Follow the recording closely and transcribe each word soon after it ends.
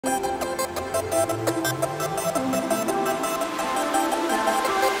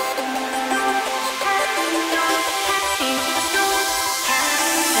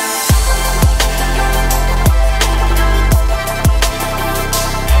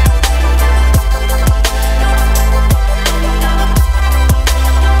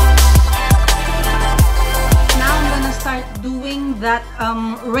That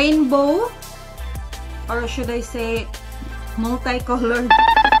rainbow, or should I say multicolored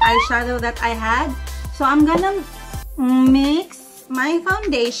eyeshadow that I had. So I'm gonna mix my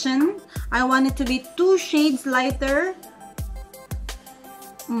foundation. I want it to be 2 shades lighter.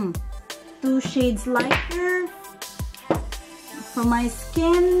 2 shades lighter for my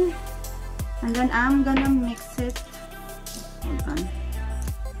skin, and then I'm gonna mix it. Hold on.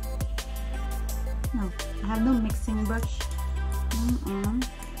 No, I have no mixing brush.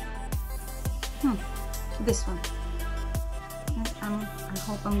 This one. And I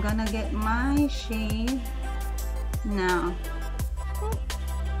hope I'm gonna get my shade now.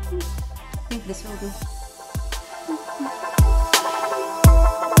 I think this will do.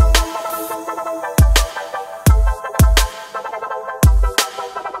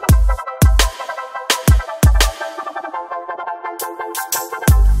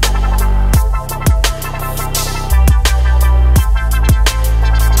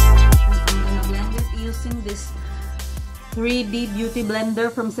 This 3D beauty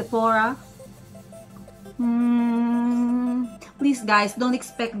blender from Sephora. Please guys, don't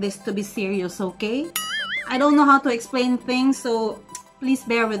expect this to be serious, okay? I don't know how to explain things, so please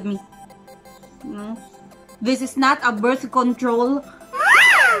bear with me. This is not a birth control.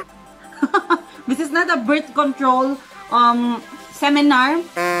 This is not a birth control seminar,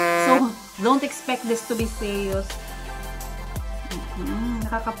 so don't expect this to be serious.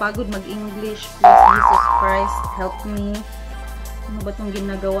 Nakakapagod mag-English. Please, Jesus Christ, help me. Ano ba itong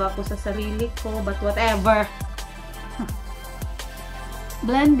ginagawa ko sa sarili ko? But whatever.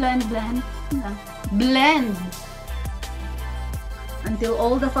 Blend, blend, blend. Blend! Until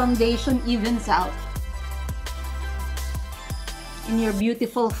all the foundation evens out in your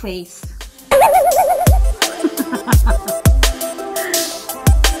beautiful face.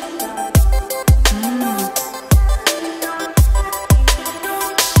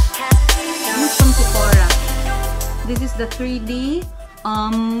 This is the 3D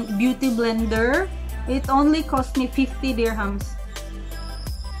beauty blender. It only cost me 50 dirhams.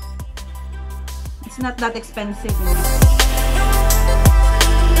 It's not that expensive.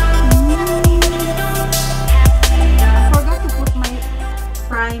 I forgot to put my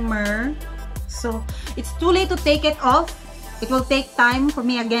primer. So it's too late to take it off. It will take time for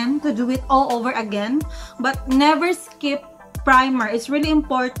me again to do it all over again. But never skip primer. It's really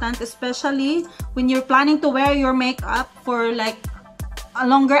important, especially when you're planning to wear your makeup for like a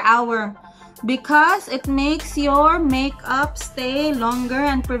longer hour, because it makes your makeup stay longer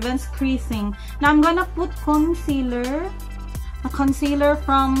and prevents creasing. Now I'm gonna put concealer, a concealer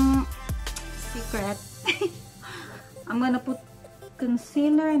from Secret. I'm gonna put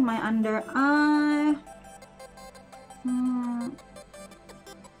concealer in my under eye.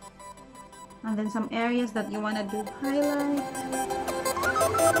 And then some areas that you want to do highlight.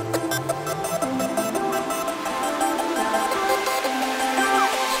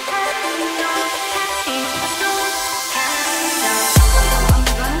 I'm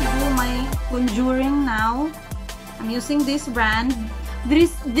gonna do my contouring now. I'm using this brand.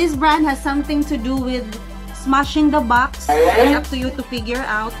 This brand has something to do with smashing the box. It's up to you to figure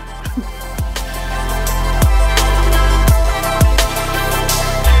out.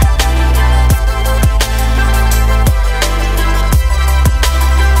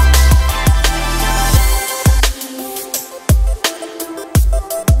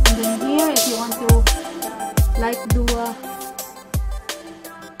 Do a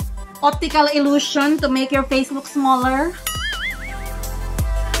optical illusion to make your face look smaller.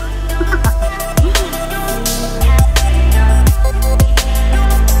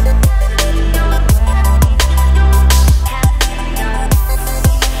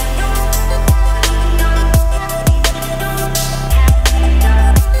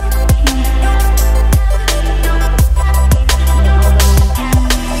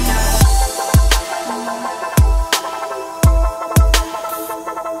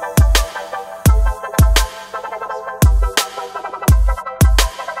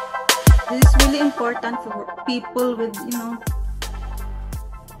 This is really important for people with, you know,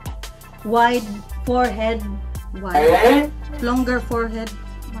 wide forehead, longer forehead.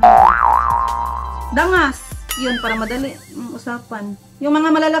 Dangas! Yun, para madali usapan. Yung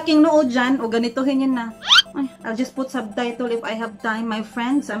mga malalaking noo dyan, o ganitohin yun na. I'll just put subtitle if I have time, my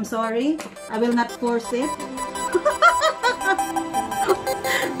friends. I'm sorry. I will not force it.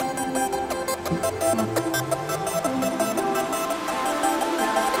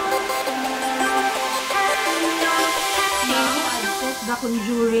 Now, I've put the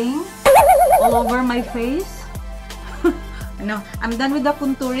conjuring all over my face. No, I'm done with the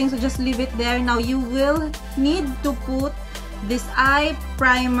contouring, so just leave it there. Now, you will need to put this eye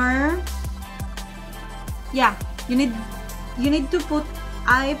primer. Yeah, you need to put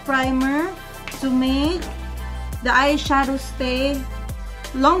eye primer to make the eyeshadow stay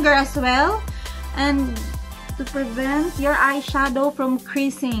longer as well, and to prevent your eyeshadow from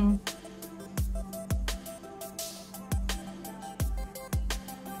creasing.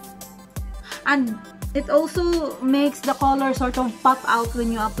 And it also makes the color sort of pop out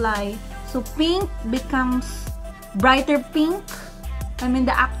when you apply. So pink becomes brighter pink. I mean,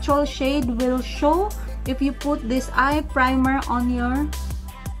 the actual shade will show if you put this eye primer on your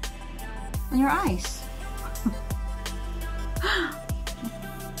eyes.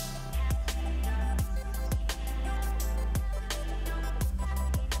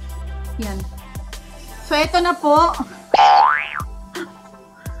 Yan. So ito na po.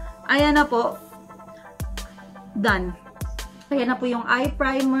 Ayan na po. Done. Ayan na po yung eye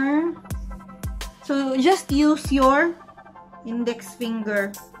primer. So, just use your index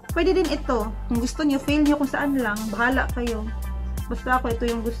finger. Pwede din ito. Kung gusto nyo, fail nyo kung saan lang. Bahala kayo. Basta ako, ito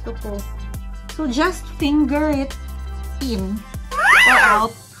yung gusto ko. So, just finger it in or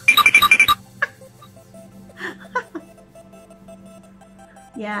out.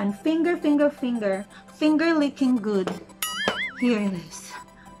 Yan. Finger, finger, finger. Finger licking good. Here it is.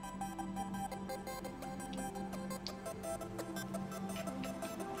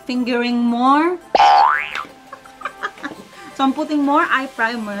 Fingering more. So I'm putting more eye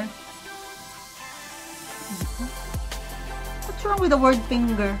primer. What's wrong with the word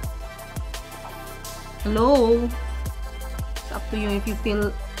finger? Hello? It's up to you if you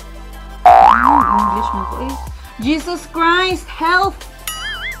feel English mo ko eh. Jesus Christ, help!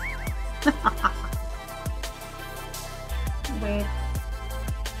 Wait.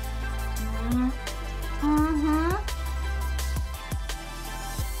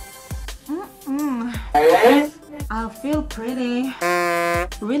 I feel pretty.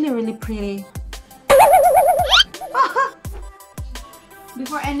 Really, really pretty.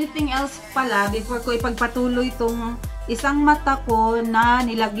 Before anything else pala, before ko ipagpatuloy itong isang mata ko na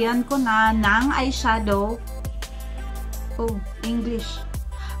nilagyan ko na ng eyeshadow. Oh, English.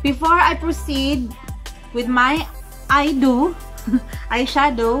 Before I proceed with my eyeshadow,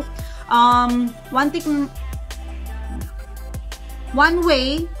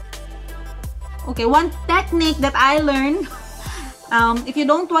 one technique that I learned, if you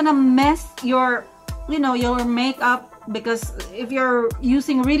don't want to mess your makeup, because if you're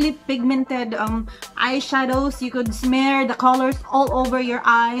using really pigmented eyeshadows, you could smear the colors all over your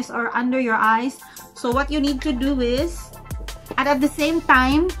eyes or under your eyes. So what you need to do is, at the same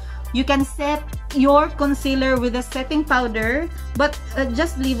time, you can set your concealer with a setting powder, but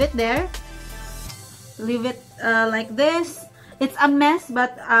just leave it there. Leave it like this. It's a mess,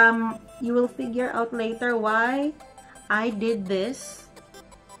 but you will figure out later why I did this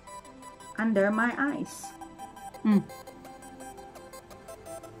under my eyes.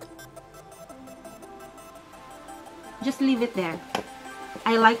 Just leave it there.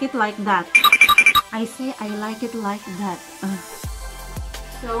 I like it like that. I say I like it like that.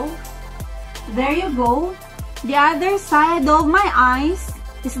 So, there you go. The other side of my eyes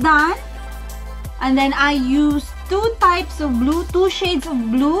is done. And then I use two types of blue, two shades of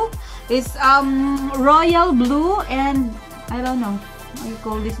blue. It's royal blue and I don't know how you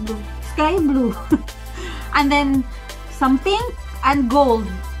call this blue, sky blue. And then some pink and gold.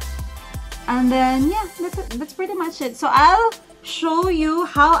 And then yeah, that's pretty much it. So I'll show you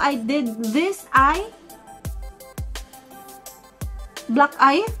how I did this eye. Black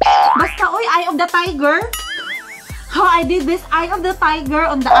eye. Basta oy, eye of the tiger. How I did this eye of the tiger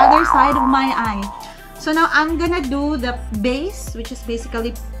on the other side of my eye. So now I'm gonna do the base, which is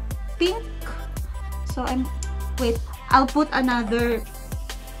basically pink. So I'll put another.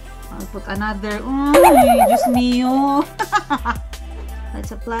 Just mio.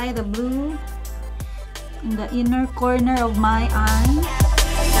 Let's apply the blue in the inner corner of my eye.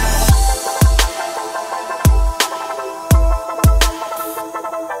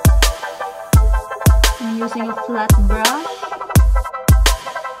 I'm using a flat brush.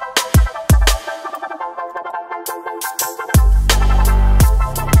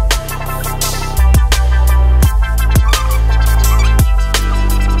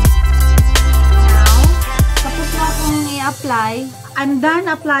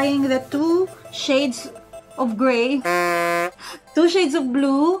 applying the 2 shades of gray, 2 shades of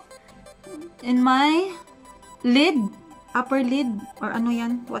blue in my lid, upper lid, or ano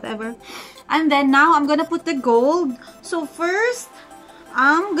yan, whatever. And then now I'm gonna put the gold. So first,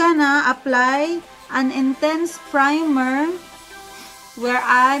 I'm gonna apply an intense primer where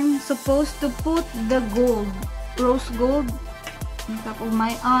I'm supposed to put the gold, rose gold, on top of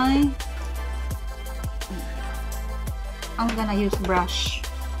my eye. I'm gonna use brush.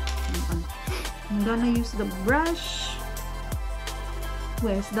 I'm gonna use the brush.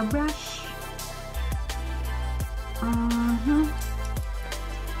 Where's the brush? I'm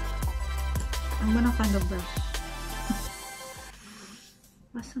gonna find the brush.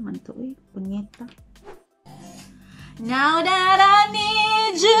 Masa man to eh? Punyeta. Now that I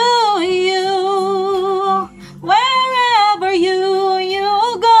need you, wherever you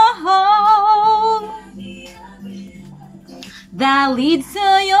go home, that leads to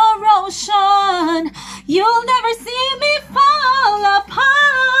your ocean. You'll never see me fall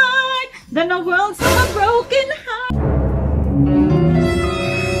apart. Then the world's a broken heart.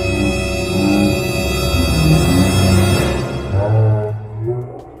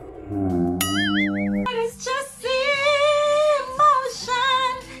 It's just emotion,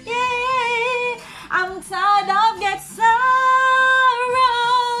 yeah. I'm tired of get sorrows.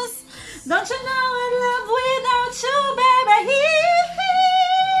 Don't you know I love without you, baby?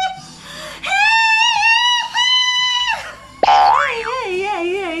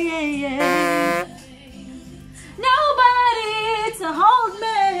 Nobody to hold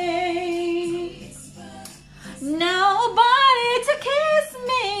me, nobody to kiss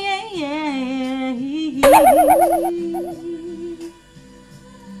me,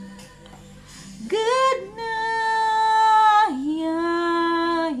 good night.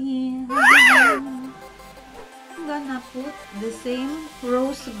 I'm gonna put the same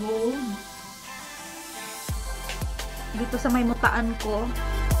rose gold dito sa may mutaan ko.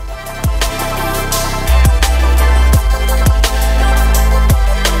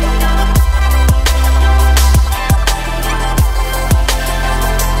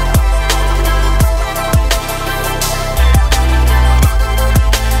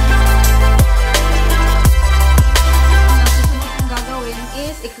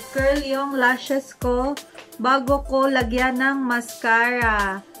 I-curl yung lashes ko bago ko lagyan ng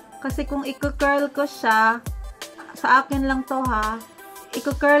mascara. Kasi kung i-curl ko siya, sa akin lang to ha,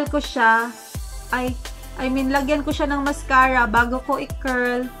 i-curl ko siya, I mean, lagyan ko siya ng mascara bago ko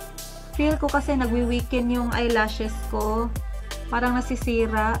i-curl. Feel ko kasi nagwi-weaken yung eyelashes ko. Parang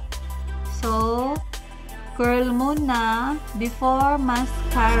nasisira. So, curl muna before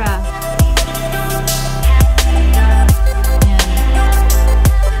mascara.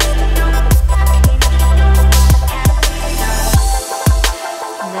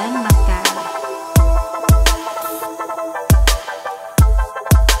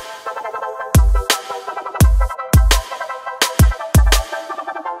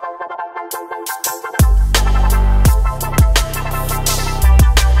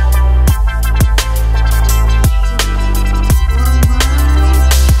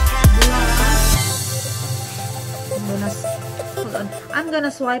 I'm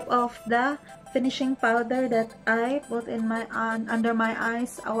gonna swipe off the finishing powder that I put in my under my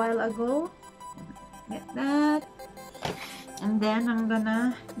eyes a while ago. Get that. And then I'm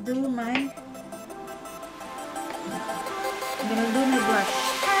gonna do my brush.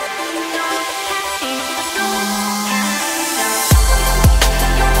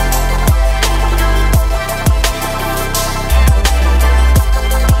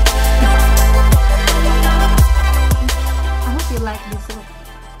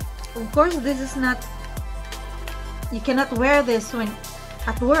 Of course, this is not, you cannot wear this when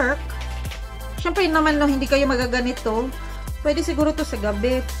at work. Syempre naman no, hindi kayo magaganito. Pwede siguro to sa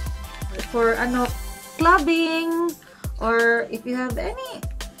gabi for ano, clubbing, or if you have any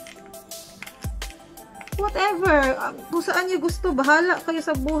whatever, kung saan nyo gusto, bahala kayo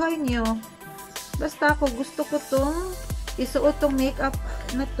sa buhay nyo. Basta ako, gusto ko tong isuot tong makeup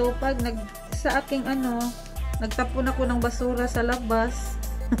na to pag sa aking ano, nagtapon ako ng basura sa labas.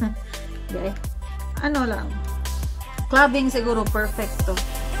 Okay. Ano lang, clubbing siguro perfecto.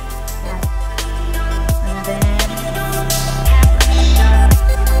 Yan. And then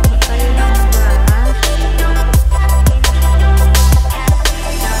tayo ng brush.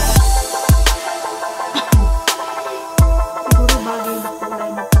 Siguro bagay na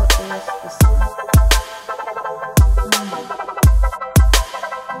kulay na po is this one.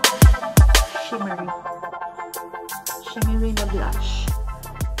 Shimmery na blush.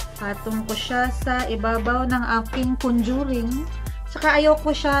 Patong ko siya sa ibabaw ng aking conjuring. Saka Saka ayaw ko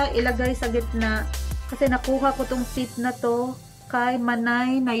siya ilagay sa gitna. Kasi nakuha ko tong tip na to kay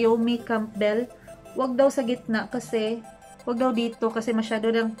Manay Naomi Campbell. Wag daw sa gitna kasi, wag daw dito kasi masyado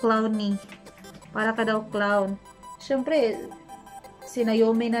ng clowny. Para ka daw clown. Siyempre, si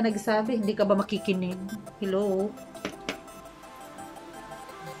Naomi na nagsabi, hindi ka ba makikinig? Hello?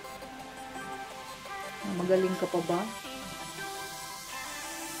 Magaling ka pa ba?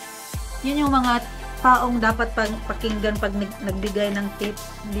 Yun yung mga taong dapat pakinggan pag nagbigay ng tip.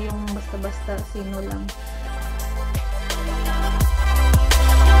 Hindi yung basta-basta sino lang.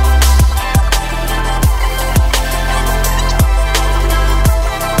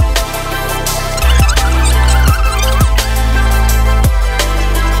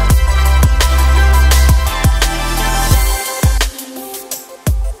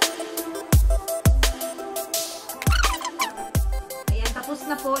 Tapos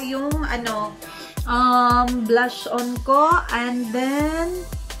na po yung blush on ko, and then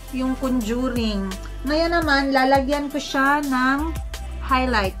yung conjuring. Ngayon naman, lalagyan ko siya ng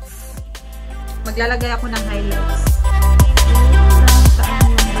highlights. Maglalagay ako ng highlights. Saan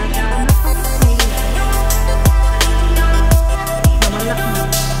yung baga? Nawala na.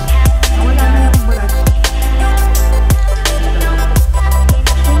 Nawala na yung brush.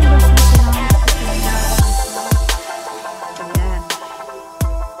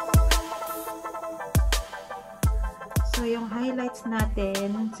 So, yung highlights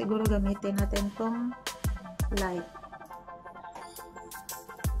natin, siguro gamitin natin tong light.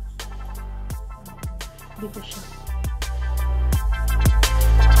 Dito siya.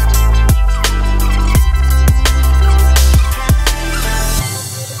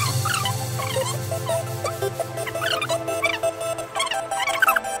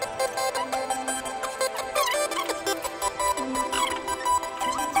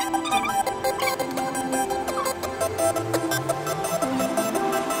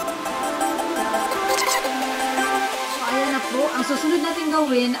 Ang susunod natin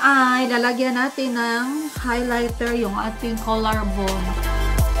gawin ay lalagyan natin ng highlighter yung ating collarbone.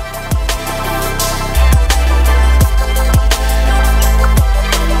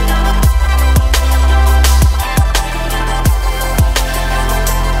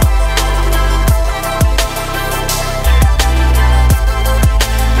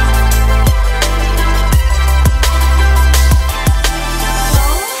 So,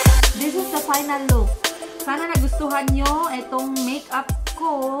 this is the final look. Sana nagustuhan nyo itong makeup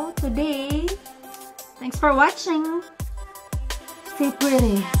ko today. Thanks for watching. Stay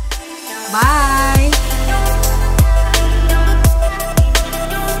pretty. Bye!